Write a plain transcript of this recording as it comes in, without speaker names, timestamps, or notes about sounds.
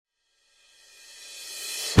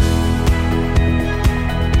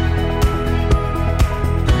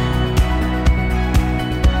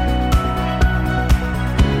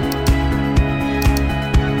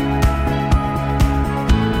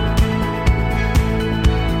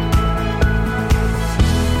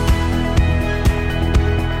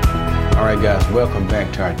guys, welcome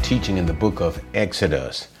back to our teaching in the book of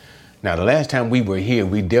Exodus. Now, the last time we were here,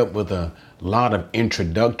 we dealt with a lot of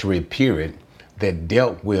introductory period that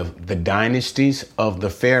dealt with the dynasties of the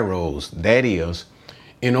pharaohs. That is,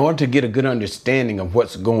 in order to get a good understanding of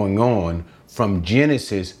what's going on from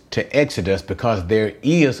Genesis to Exodus, because there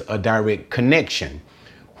is a direct connection.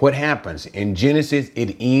 What happens in Genesis,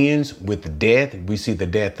 it ends with death. We see the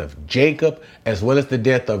death of Jacob as well as the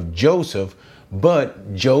death of Joseph.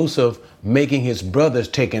 But Joseph making his brothers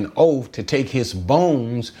take an oath to take his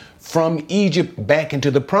bones from Egypt back into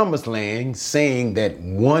the promised land, saying that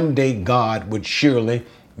one day God would surely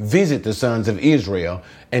visit the sons of Israel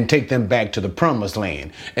and take them back to the promised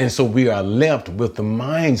land. And so we are left with the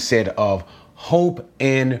mindset of hope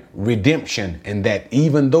and redemption, and that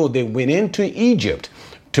even though they went into Egypt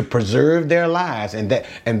to preserve their lives, and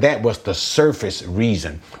that was the surface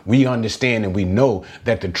reason. We understand and we know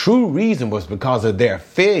that the true reason was because of their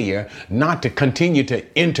failure not to continue to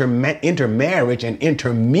intermarriage and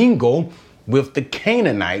intermingle with the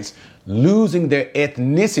Canaanites, losing their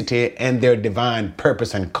ethnicity and their divine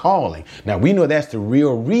purpose and calling. Now, we know that's the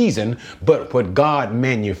real reason, but what God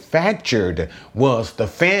manufactured was the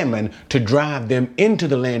famine to drive them into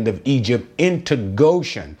the land of Egypt, into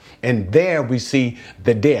Goshen. And there we see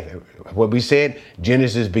the death. What we said,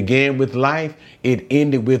 Genesis began with life, it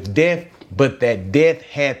ended with death. But that death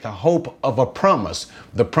had the hope of a promise,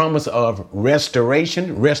 the promise of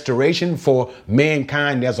restoration for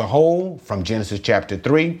mankind as a whole, from Genesis chapter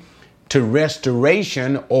 3, to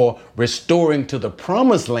restoration or restoring to the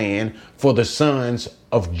promised land for the sons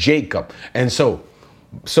of Jacob. And so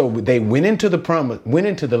they went into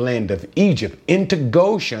the land of Egypt, into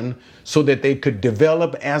Goshen, so that they could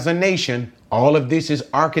develop as a nation. All of this is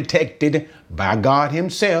architected by God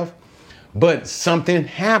himself. But something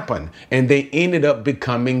happened and they ended up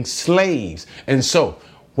becoming slaves. And so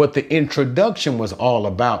what the introduction was all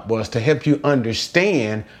about was to help you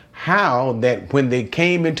understand how that when they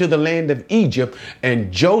came into the land of Egypt, and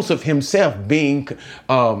Joseph himself being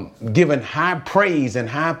given high praise and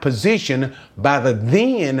high position by the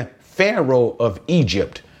then Pharaoh of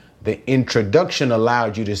Egypt, the introduction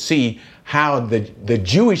allowed you to see how the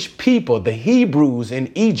Jewish people, the Hebrews in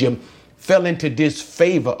Egypt, fell into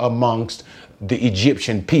disfavor amongst the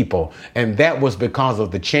Egyptian people. And that was because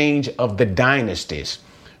of the change of the dynasties.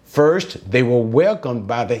 First, they were welcomed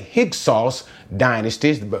by the Hyksos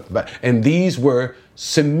dynasties, and these were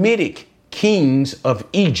Semitic kings of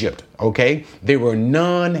Egypt, okay? They were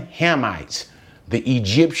non-Hamites. The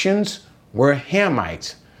Egyptians were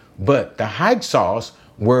Hamites, but the Hyksos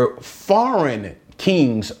were foreign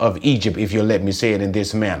kings of Egypt, if you'll let me say it in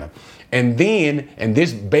this manner. And then, and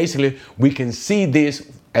this basically, we can see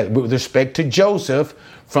this with respect to Joseph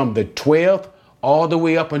from the 12th all the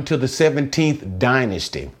way up until the 17th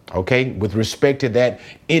dynasty, okay, with respect to that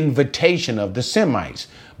invitation of the Semites.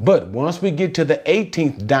 But once we get to the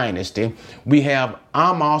 18th dynasty, we have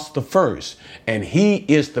Amos the first, and he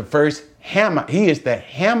is the first Hamite. He is the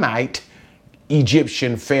Hamite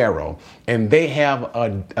Egyptian pharaoh, and they have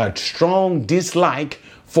a strong dislike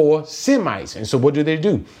for Semites. And so what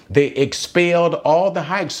do? They expelled all the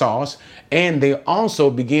Hyksos, and they also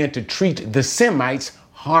began to treat the Semites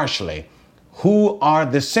harshly. Who are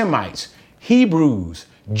the Semites? Hebrews,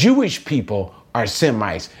 Jewish people are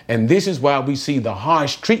Semites. And this is why we see the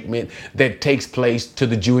harsh treatment that takes place to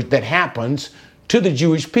the Jewish, that happens to the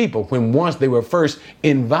Jewish people when once they were first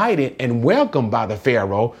invited and welcomed by the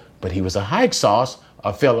Pharaoh, but he was a Hyksos,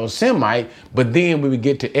 a fellow Semite. But then when we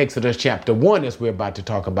get to Exodus chapter 1, as we're about to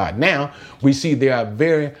talk about now, we see they are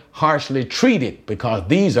very harshly treated because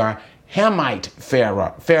these are Hamite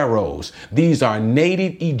pharaohs. These are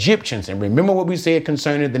native Egyptians. And remember what we said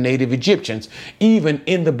concerning the native Egyptians, even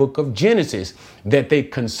in the book of Genesis, that they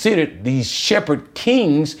considered these shepherd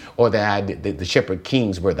kings, or the shepherd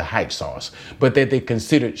kings were the Hyksos, but that they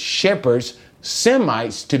considered shepherds,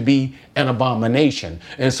 Semites, to be an abomination.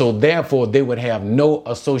 And so therefore they would have no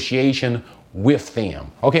association with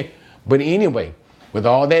them. Okay. But anyway, with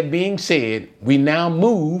all that being said, we now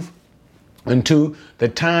move into the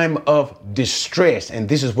time of distress. And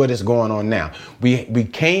this is what is going on now. We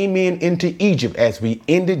came into Egypt as we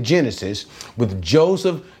ended Genesis with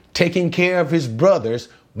Joseph taking care of his brothers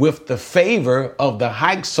with the favor of the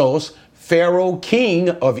Hyksos, Pharaoh king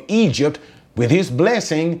of Egypt, with his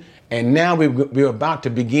blessing. And now we're about to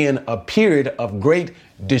begin a period of great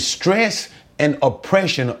distress and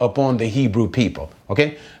oppression upon the Hebrew people.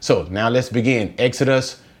 Okay, so now let's begin.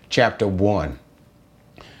 Exodus chapter 1.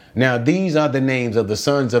 Now these are the names of the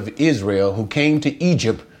sons of Israel who came to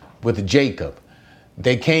Egypt with Jacob.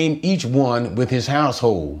 They came each one with his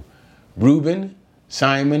household: Reuben,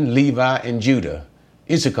 Simon, Levi, and Judah,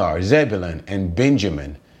 Issachar, Zebulun, and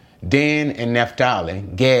Benjamin, Dan and Naphtali,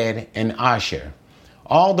 Gad, and Asher.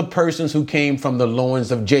 All the persons who came from the loins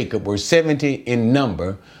of Jacob were 70 in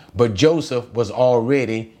number, but Joseph was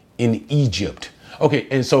already in Egypt. Okay,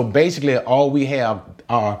 and so basically all we have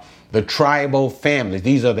are the tribal families.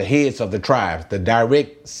 These are the heads of the tribes, the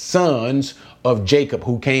direct sons of Jacob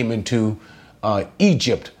who came into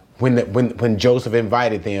Egypt when Joseph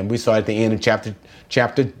invited them. We saw at the end of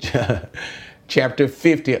chapter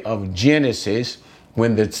 50 of Genesis,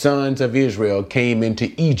 when the sons of Israel came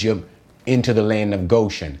into Egypt, into the land of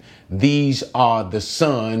Goshen. These are the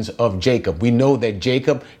sons of Jacob. We know that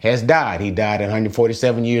Jacob has died. He died at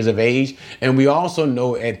 147 years of age. And we also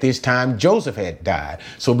know at this time Joseph had died.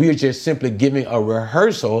 So we are just simply giving a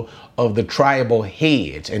rehearsal of the tribal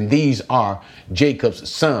heads. And these are Jacob's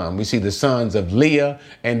sons. We see the sons of Leah,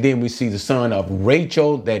 and then we see the son of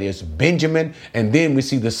Rachel, that is Benjamin. And then we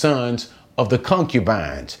see the sons of the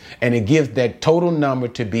concubines, and it gives that total number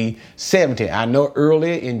to be 70. I know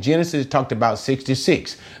earlier in Genesis it talked about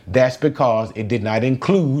 66. That's because it did not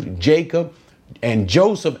include Jacob and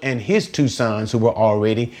Joseph and his two sons who were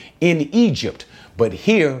already in Egypt. But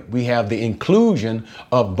here we have the inclusion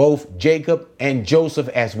of both Jacob and Joseph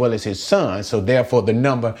as well as his sons. So therefore the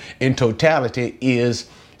number in totality is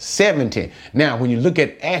 70. Now, when you look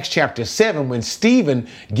at Acts chapter 7, when Stephen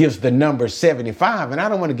gives the number 75, and I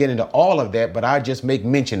don't want to get into all of that, but I just make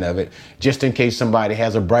mention of it just in case somebody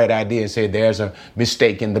has a bright idea and say there's a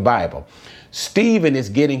mistake in the Bible. Stephen is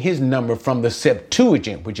getting his number from the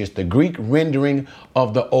Septuagint, which is the Greek rendering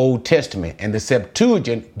of the Old Testament. And the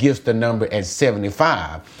Septuagint gives the number at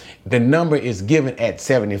 75. The number is given at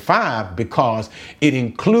 75 because it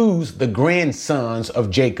includes the grandsons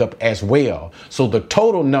of Jacob as well. So the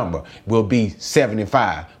total number will be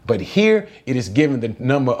 75. But here it is given the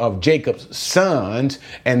number of Jacob's sons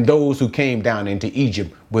and those who came down into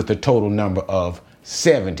Egypt with the total number of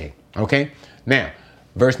 70. Okay, now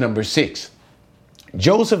verse number 6.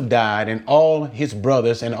 Joseph died and all his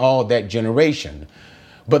brothers and all that generation.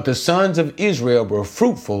 But the sons of Israel were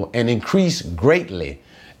fruitful and increased greatly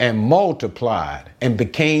and multiplied and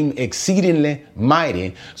became exceedingly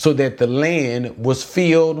mighty, so that the land was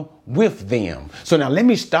filled with them. So now let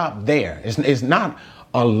me stop there. It's not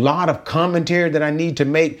a lot of commentary that I need to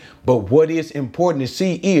make, but what is important to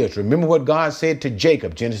see is, remember what God said to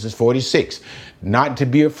Jacob, Genesis 46, not to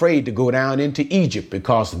be afraid to go down into Egypt,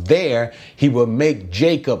 because there he will make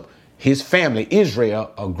Jacob, his family,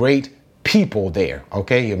 Israel, a great people there.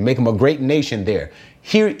 Okay, he'll make them a great nation there.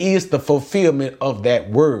 Here is the fulfillment of that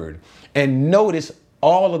word. And notice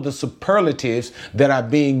all of the superlatives that are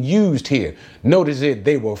being used here. Notice that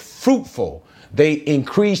they were fruitful. They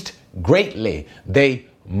increased greatly. They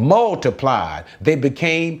multiplied. They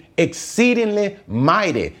became exceedingly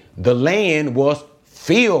mighty. The land was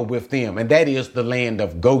filled with them, and that is the land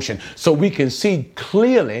of Goshen. So we can see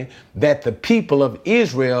clearly that the people of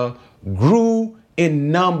Israel grew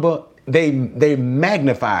in number. They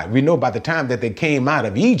magnified. We know by the time that they came out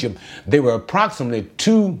of Egypt, they were approximately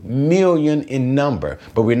 2 million in number,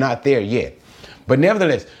 but we're not there yet. But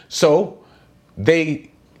nevertheless, so they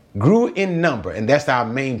grew in number, and that's our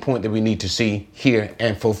main point that we need to see here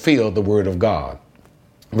and fulfill the word of God.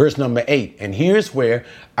 Verse number 8, and here's where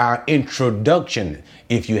our introduction,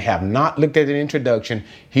 if you have not looked at an introduction,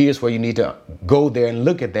 here's where you need to go there and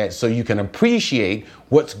look at that so you can appreciate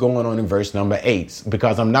what's going on in verse number 8,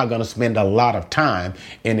 because I'm not going to spend a lot of time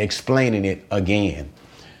in explaining it again.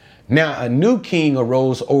 Now, a new king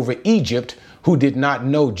arose over Egypt who did not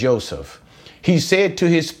know Joseph. He said to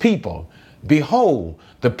his people, behold,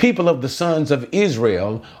 the people of the sons of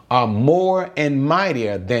Israel are more and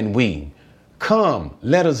mightier than we. Come,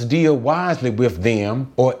 let us deal wisely with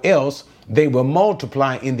them, or else they will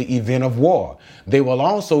multiply in the event of war. They will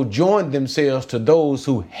also join themselves to those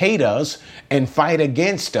who hate us and fight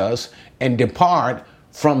against us and depart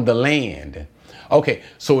from the land. Okay,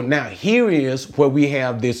 so now here is where we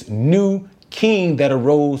have this new king that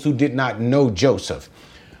arose who did not know Joseph.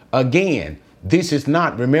 Again, this is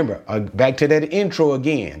not, remember, back to that intro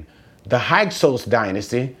again. The Hyksos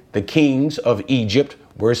dynasty, the kings of Egypt,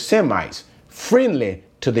 were Semites, friendly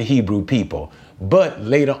to the Hebrew people. But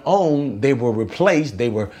later on, they were replaced. They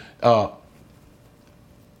were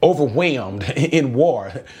overwhelmed in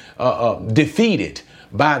war, defeated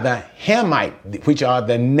by the Hamite, which are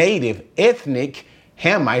the native ethnic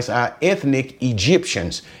Hamites, are ethnic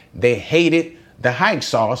Egyptians. They hated the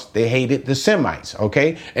Hyksos. They hated the Semites.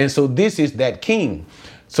 Okay. And so this is that king.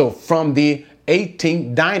 So from the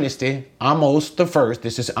 18th dynasty, Amos the first.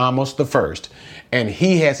 This is Amos the first. And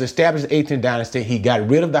he has established the 18th dynasty. He got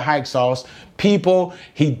rid of the Hyksos people.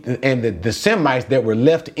 And the Semites that were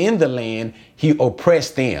left in the land, he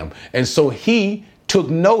oppressed them. And so he took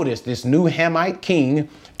notice, this new Hamite king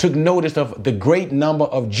took notice of the great number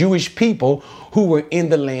of Jewish people who were in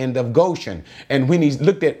the land of Goshen. And when he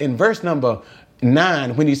looked at in verse number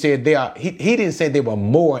 9, when he said he didn't say they were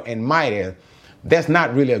more and mightier. That's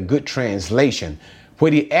not really a good translation.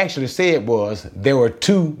 What he actually said was there were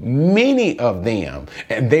too many of them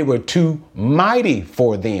and they were too mighty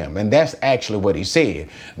for them. And that's actually what he said.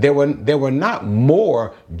 There were not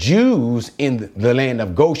more Jews in the land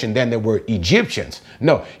of Goshen than there were Egyptians.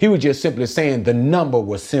 No, he was just simply saying the number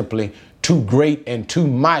was simply too great and too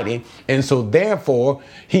mighty. And so therefore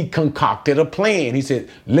he concocted a plan. He said,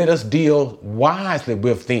 let us deal wisely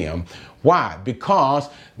with them. Why? Because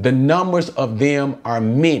the numbers of them are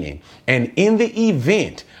many. And in the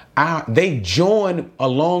event they join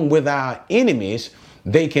along with our enemies,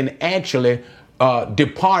 they can actually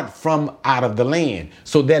depart from out of the land.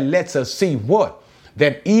 So that lets us see what?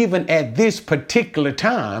 That even at this particular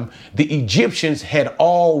time, the Egyptians had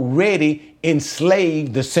already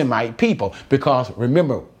enslaved the Semite people. Because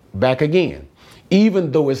remember, back again,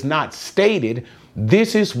 even though it's not stated,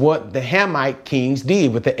 this is what the Hamite kings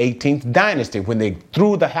did with the 18th dynasty when they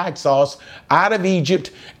threw the Hyksos out of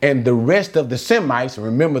Egypt and the rest of the Semites.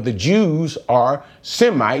 Remember, the Jews are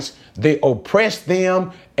Semites. They oppressed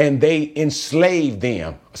them and they enslaved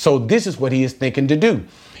them. So this is what he is thinking to do.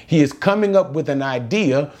 He is coming up with an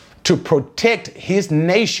idea to protect his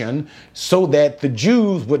nation so that the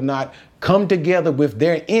Jews would not come together with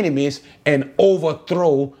their enemies and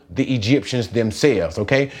overthrow the Egyptians themselves.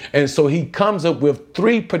 Okay. And so he comes up with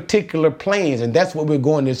three particular plans. And that's what we're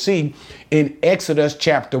going to see in Exodus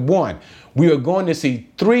chapter 1. We are going to see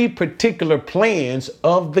three particular plans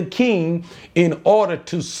of the king in order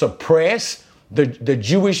to suppress the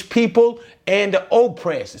Jewish people and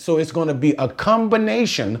oppress. So it's going to be a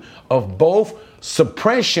combination of both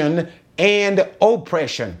suppression and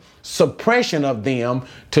oppression. Suppression of them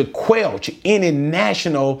to quench any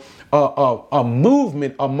national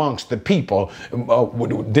movement amongst the people,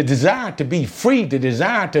 the desire to be free, the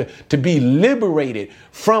desire to be liberated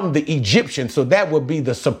from the Egyptians. So that will be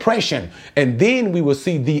the suppression. And then we will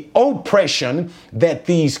see the oppression that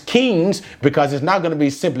these kings, because it's not going to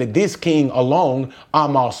be simply this king alone,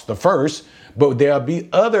 Amos the first, but there'll be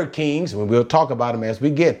other kings, and we'll talk about them as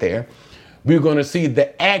we get there. We're going to see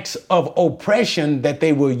the acts of oppression that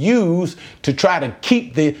they will use to try to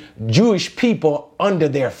keep the Jewish people under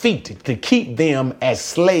their feet, to keep them as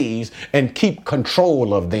slaves and keep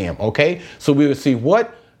control of them. OK, so we will see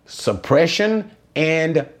what? Suppression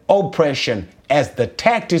and oppression as the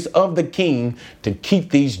tactics of the king to keep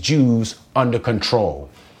these Jews under control.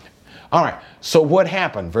 All right. So what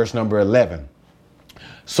happened? Verse number 11.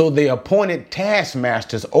 So they appointed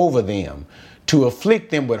taskmasters over them to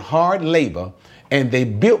afflict them with hard labor, and they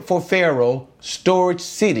built for Pharaoh storage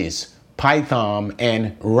cities, Pithom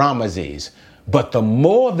and Ramesses. But the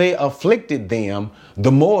more they afflicted them,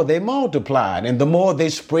 the more they multiplied and the more they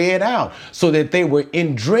spread out, so that they were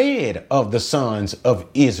in dread of the sons of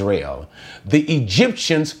Israel. The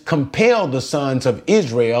Egyptians compelled the sons of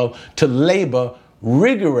Israel to labor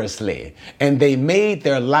rigorously, and they made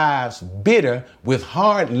their lives bitter with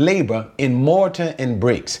hard labor in mortar and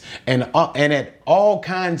bricks, and at all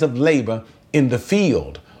kinds of labor in the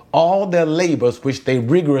field, all their labors which they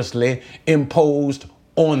rigorously imposed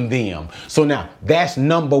on them. So now that's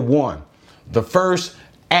number one. The first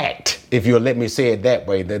act, if you'll let me say it that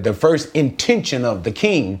way, the first intention of the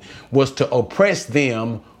king was to oppress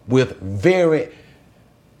them with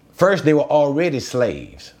first they were already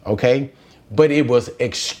slaves, okay? But it was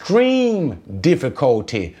extreme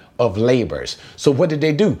difficulty of labors. So what did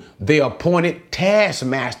they do? They appointed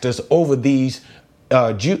taskmasters over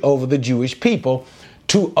over the Jewish people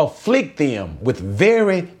to afflict them with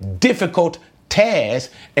very difficult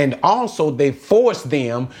tasks. And also they forced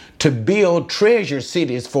them to build treasure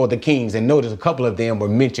cities for the kings. And notice a couple of them were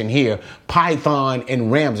mentioned here, Pithom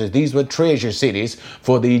and Ramses. These were treasure cities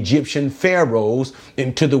for the Egyptian pharaohs,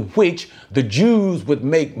 into the which the Jews would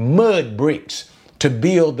make mud bricks to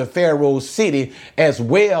build the Pharaoh's city, as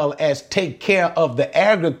well as take care of the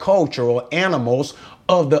agricultural animals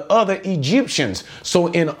of the other Egyptians. So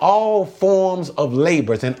in all forms of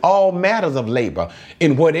labors, in all matters of labor,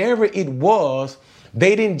 in whatever it was,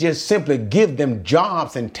 they didn't just simply give them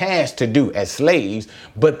jobs and tasks to do as slaves,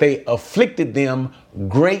 but they afflicted them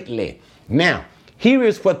greatly. Now, here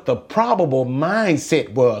is what the probable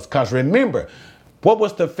mindset was, because remember, what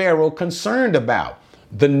was the Pharaoh concerned about?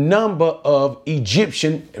 the number of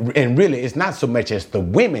Egyptian, and really it's not so much as the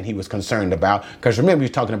women he was concerned about, because remember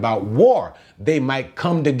he's talking about war. They might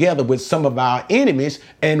come together with some of our enemies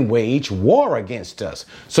and wage war against us.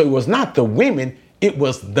 So it was not the women, it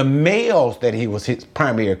was the males that he was his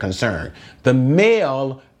primary concern, the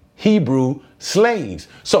male Hebrew slaves.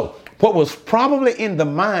 So what was probably in the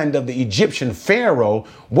mind of the Egyptian Pharaoh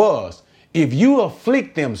was, if you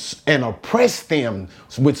afflict them and oppress them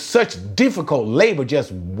with such difficult labor,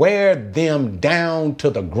 just wear them down to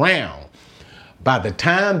the ground, by the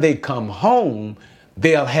time they come home,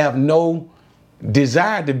 they'll have no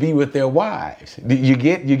desire to be with their wives. You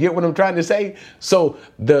get what I'm trying to say? So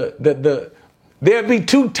they'll be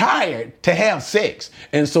too tired to have sex.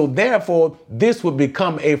 And so therefore, this would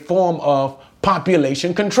become a form of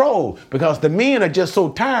population control, because the men are just so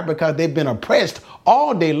tired because they've been oppressed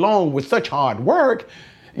all day long with such hard work.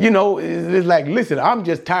 You know, it's like, listen, I'm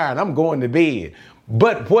just tired. I'm going to bed.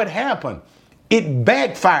 But what happened? It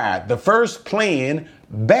backfired. The first plan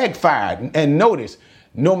backfired. And notice,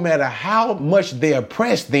 no matter how much they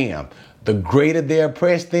oppressed them, the greater they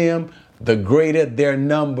oppressed them, the greater their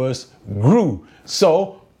numbers grew.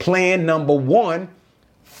 So plan number one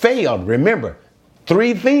failed. Remember,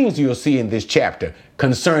 three things you'll see in this chapter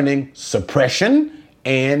concerning suppression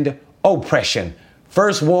and oppression.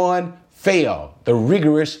 First one failed, the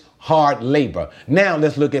rigorous hard labor. Now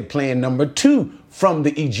let's look at plan number two from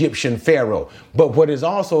the Egyptian Pharaoh. But what is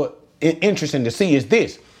also interesting to see is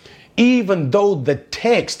this. Even though the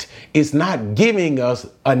text is not giving us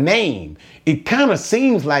a name, it kind of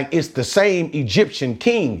seems like it's the same Egyptian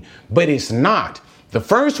king, but it's not. The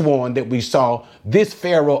first one that we saw, this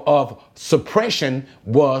Pharaoh of suppression,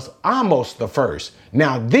 was Ahmose the first.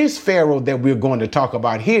 Now, this Pharaoh that we're going to talk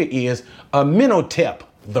about here is Amenhotep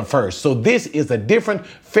the first. So this is a different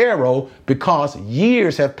Pharaoh because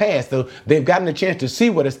years have passed. So they've gotten a chance to see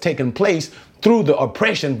what has taken place through the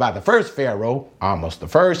oppression by the first Pharaoh, Ahmose the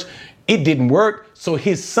first. It didn't work. So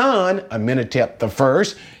his son, Amenhotep the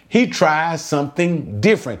first, he tries something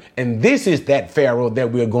different. And this is that Pharaoh that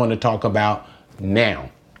we're going to talk about now.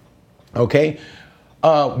 Okay,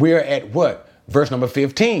 we're at what? Verse number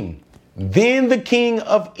 15. Then the king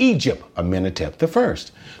of Egypt, Amenhotep the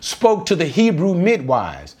first, spoke to the Hebrew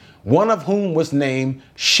midwives, one of whom was named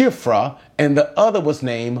Shiphrah and the other was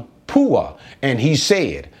named Puah. And he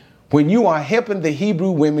said, when you are helping the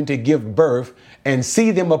Hebrew women to give birth and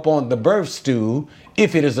see them upon the birth stool,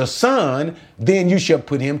 if it is a son, then you shall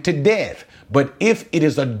put him to death. But if it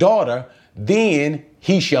is a daughter, then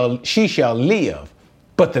she shall live.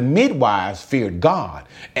 But the midwives feared God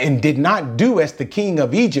and did not do as the king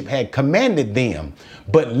of Egypt had commanded them,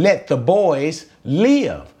 but let the boys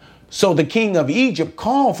live. So the king of Egypt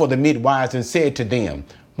called for the midwives and said to them,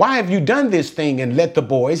 why have you done this thing and let the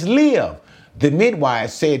boys live? The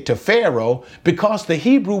midwives said to Pharaoh, because the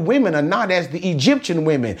Hebrew women are not as the Egyptian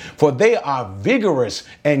women, for they are vigorous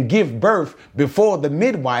and give birth before the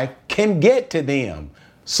midwife can get to them.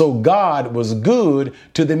 So God was good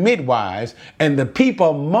to the midwives, and the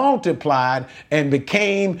people multiplied and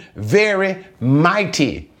became very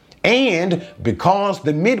mighty. And because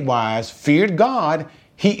the midwives feared God,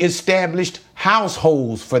 he established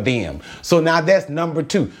households for them. So now that's number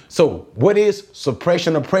two. So what is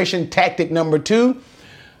suppression, oppression? Tactic number two.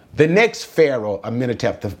 The next Pharaoh,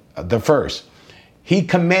 Amenhotep the first, he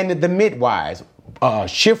commanded the midwives,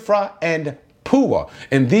 Shiphrah and Puah.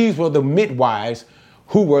 And these were the midwives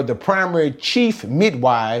who were the primary chief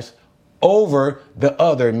midwives over the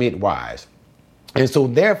other midwives. And so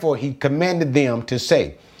therefore he commanded them to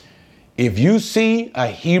say, if you see a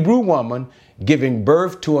Hebrew woman giving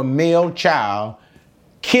birth to a male child,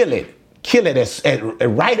 kill it. Kill it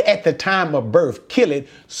right at the time of birth. Kill it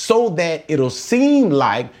so that it'll seem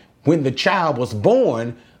like when the child was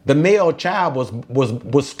born, the male child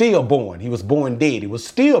was still born. He was born dead. He was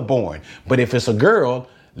still born. But if it's a girl,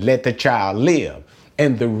 let the child live.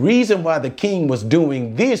 And the reason why the king was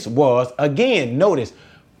doing this was, again, notice,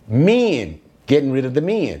 men, getting rid of the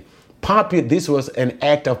men. This was an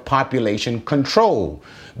act of population control.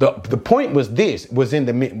 The point was this,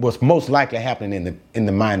 was most likely happening in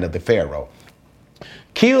the mind of the Pharaoh.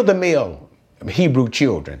 Kill the male Hebrew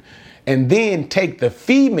children and then take the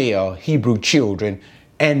female Hebrew children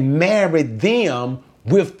and marry them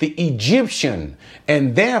with the Egyptian.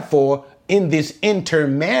 And therefore, in this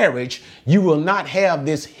intermarriage, you will not have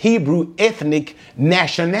this Hebrew ethnic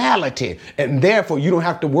nationality. And therefore, you don't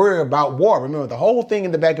have to worry about war. Remember, the whole thing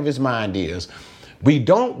in the back of his mind is, we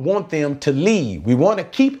don't want them to leave. We want to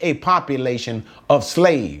keep a population of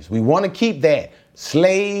slaves. We want to keep that.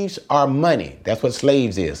 slaves are money. That's what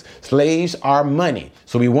slaves is. Slaves are money.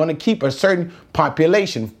 So we want to keep a certain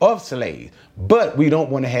population of slaves, but we don't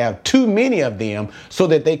want to have too many of them so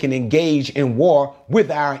that they can engage in war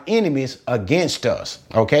with our enemies against us.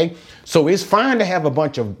 Okay, so it's fine to have a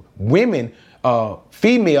bunch of women,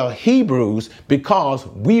 female Hebrews, because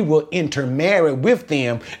we will intermarry with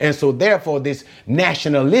them. And so therefore this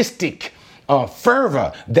nationalistic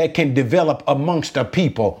fervor that can develop amongst the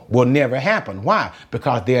people will never happen. Why?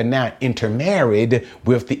 Because they're now intermarried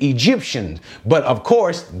with the Egyptians. But of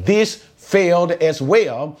course, this failed as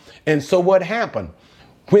well. And so what happened?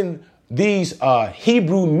 When these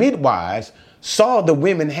Hebrew midwives saw the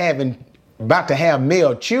women about to have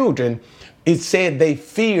male children, it said they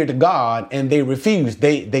feared God and they refused.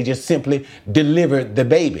 They just simply delivered the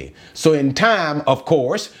baby. So in time, of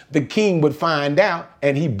course, the king would find out,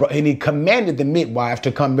 and he commanded the midwives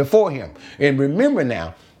to come before him. And remember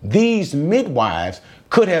now, these midwives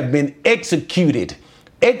could have been executed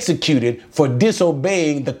for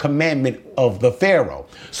disobeying the commandment of the Pharaoh.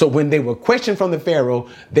 So when they were questioned from the Pharaoh,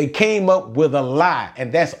 they came up with a lie.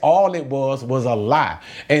 And that's all it was a lie.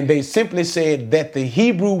 And they simply said that the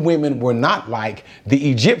Hebrew women were not like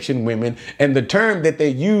the Egyptian women. And the term that they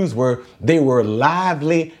used they were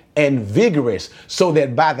lively and vigorous, so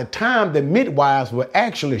that by the time the midwives would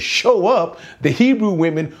actually show up, the Hebrew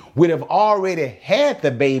women would have already had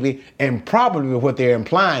the baby, and probably what they're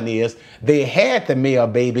implying is they had the male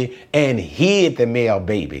baby and hid the male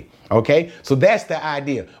baby. Okay, so that's the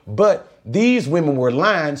idea. But these women were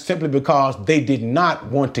lying simply because they did not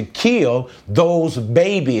want to kill those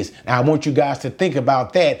babies. Now, I want you guys to think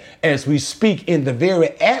about that as we speak in the very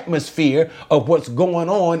atmosphere of what's going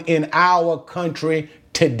on in our country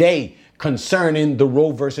today concerning the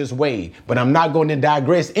Roe versus Wade. But I'm not going to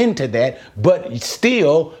digress into that, but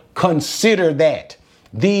still consider that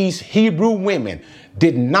these Hebrew women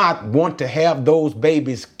did not want to have those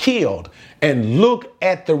babies killed. And look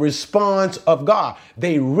at the response of God.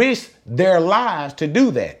 They risked their lives to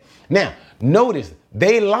do that. Now, notice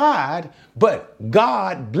they lied, but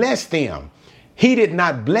God blessed them. He did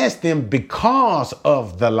not bless them because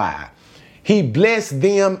of the lie. He blessed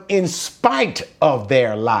them in spite of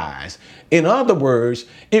their lies. In other words,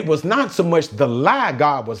 it was not so much the lie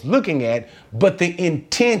God was looking at, but the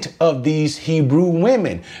intent of these Hebrew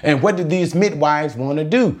women. And what did these midwives want to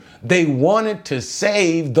do? They wanted to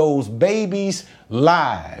save those babies'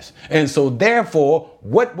 lives. And so therefore,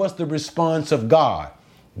 what was the response of God?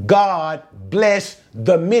 God blessed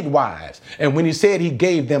the midwives. And when he said he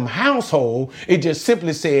gave them household, it just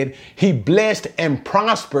simply said he blessed and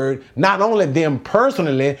prospered not only them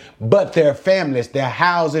personally, but their families, their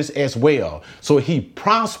houses as well. So he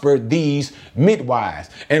prospered these midwives.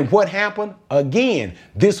 And what happened? Again,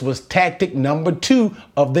 this was tactic number 2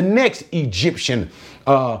 of the next Egyptian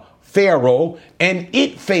Pharaoh, and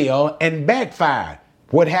it failed and backfired.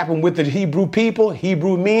 What happened with the Hebrew people,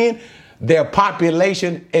 Hebrew men? Their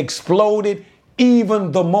population exploded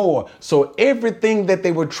even the more. So everything that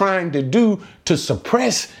they were trying to do to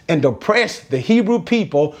suppress and oppress the Hebrew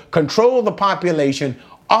people, control the population,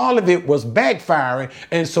 all of it was backfiring.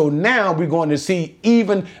 And so now we're going to see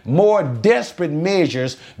even more desperate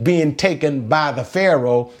measures being taken by the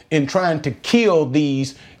Pharaoh in trying to kill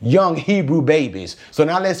these young Hebrew babies. So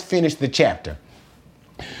now let's finish the chapter.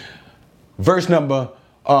 Verse number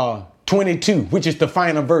 22, which is the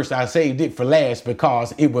final verse. I saved it for last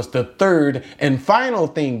because it was the third and final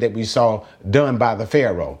thing that we saw done by the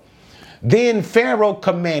Pharaoh. Then Pharaoh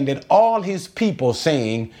commanded all his people,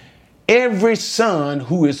 saying, every son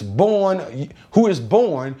who is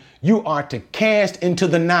born, you are to cast into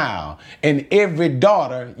the Nile, and every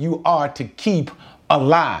daughter you are to keep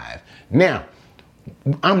alive. Now,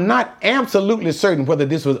 I'm not absolutely certain whether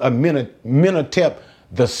this was Amenhotep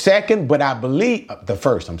the second, but I believe the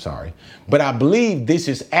first, but I believe this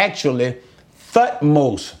is actually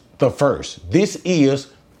Thutmose the first. This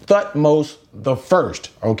is Thutmose the first.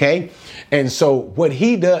 Okay. And so what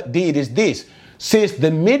he did is this: since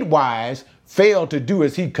the midwives failed to do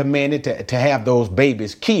as he commanded to have those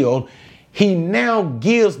babies killed, he now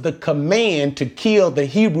gives the command to kill the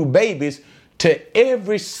Hebrew babies to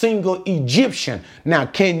every single Egyptian. Now,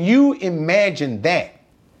 can you imagine that?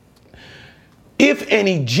 If an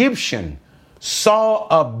Egyptian saw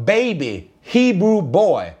a baby Hebrew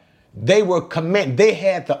boy, they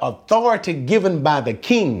had the authority given by the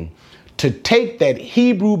king to take that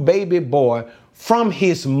Hebrew baby boy from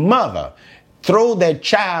his mother, throw that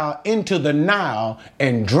child into the Nile,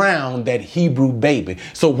 and drown that Hebrew baby.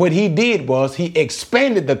 So what he did was he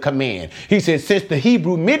expanded the command. He said, since the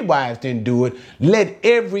Hebrew midwives didn't do it, let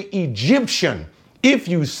every Egyptian If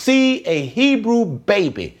you see a Hebrew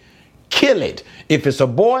baby, kill it. If it's a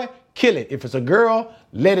boy, kill it. If it's a girl,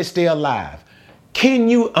 let it stay alive. Can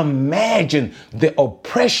you imagine the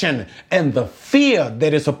oppression and the fear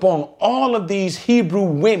that is upon all of these Hebrew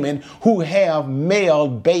women who have male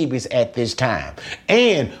babies at this time?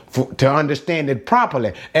 And to understand it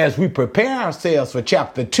properly, as we prepare ourselves for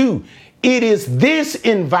chapter 2, it is this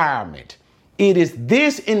environment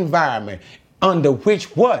under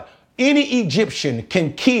which what? Any Egyptian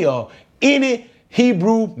can kill any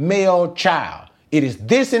Hebrew male child. It is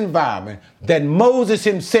this environment that Moses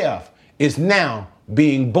himself is now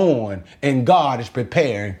being born, and God is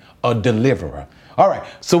preparing a deliverer. All right,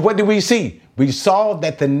 so what do we see? We saw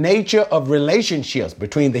that the nature of relationships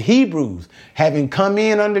between the Hebrews, having come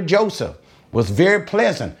in under Joseph, was very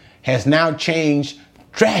pleasant, has now changed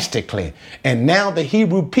drastically. And now the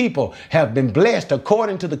Hebrew people have been blessed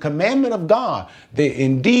according to the commandment of God. They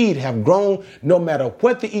indeed have grown no matter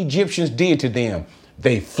what the Egyptians did to them.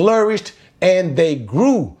 They flourished and they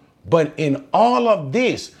grew. But in all of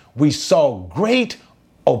this, we saw great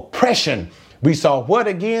oppression. We saw what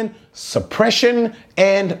again? Suppression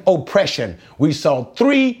and oppression. We saw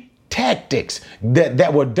three tactics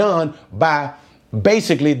that were done by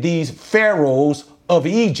basically these pharaohs of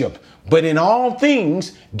Egypt. But in all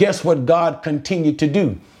things, guess what God continued to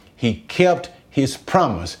do? He kept his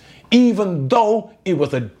promise. Even though it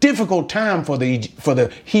was a difficult time for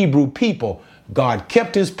the Hebrew people, God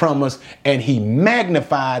kept his promise and he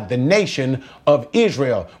magnified the nation of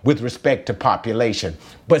Israel with respect to population.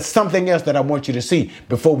 But something else that I want you to see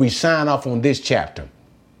before we sign off on this chapter.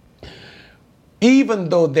 Even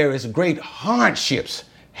though there is great hardships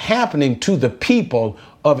happening to the people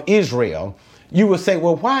of Israel, you will say,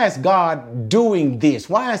 well, why is God doing this?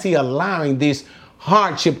 Why is he allowing this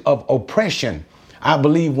hardship of oppression? I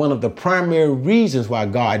believe one of the primary reasons why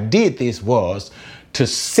God did this was to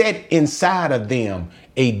set inside of them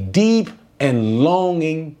a deep and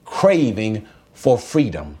longing craving for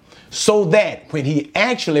freedom, so that when he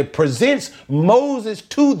actually presents Moses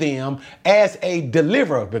to them as a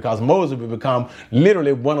deliverer, because Moses will become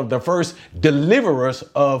literally one of the first deliverers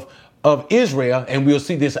of Israel, and we'll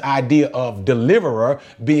see this idea of deliverer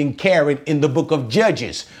being carried in the book of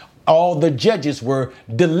Judges. All the judges were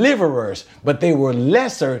deliverers, but they were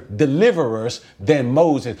lesser deliverers than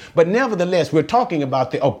Moses. But nevertheless, we're talking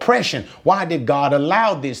about the oppression. Why did God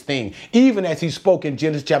allow this thing? Even as he spoke in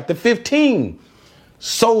Genesis chapter 15,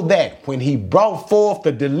 so that when he brought forth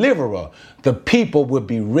the deliverer, the people would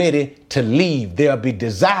be ready to leave. They'll be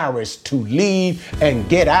desirous to leave and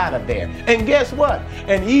get out of there. And guess what?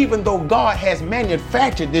 And even though God has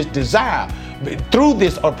manufactured this desire through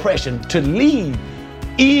this oppression to leave,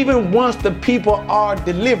 even once the people are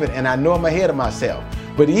delivered, and I know I'm ahead of myself,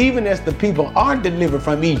 but even as the people are delivered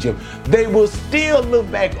from Egypt, they will still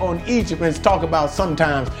look back on Egypt and talk about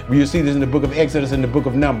sometimes, you see this in the book of Exodus and the book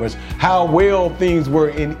of Numbers, how well things were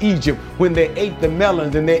in Egypt when they ate the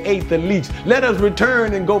melons and they ate the leeks. Let us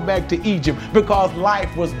return and go back to Egypt because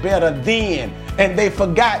life was better then. And they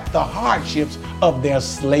forgot the hardships of their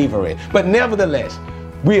slavery. But nevertheless,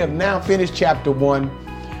 we have now finished chapter 1.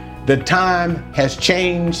 The time has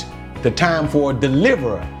changed. The time for a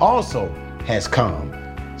deliverer also has come.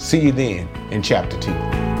 See you then in chapter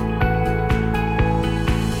 2.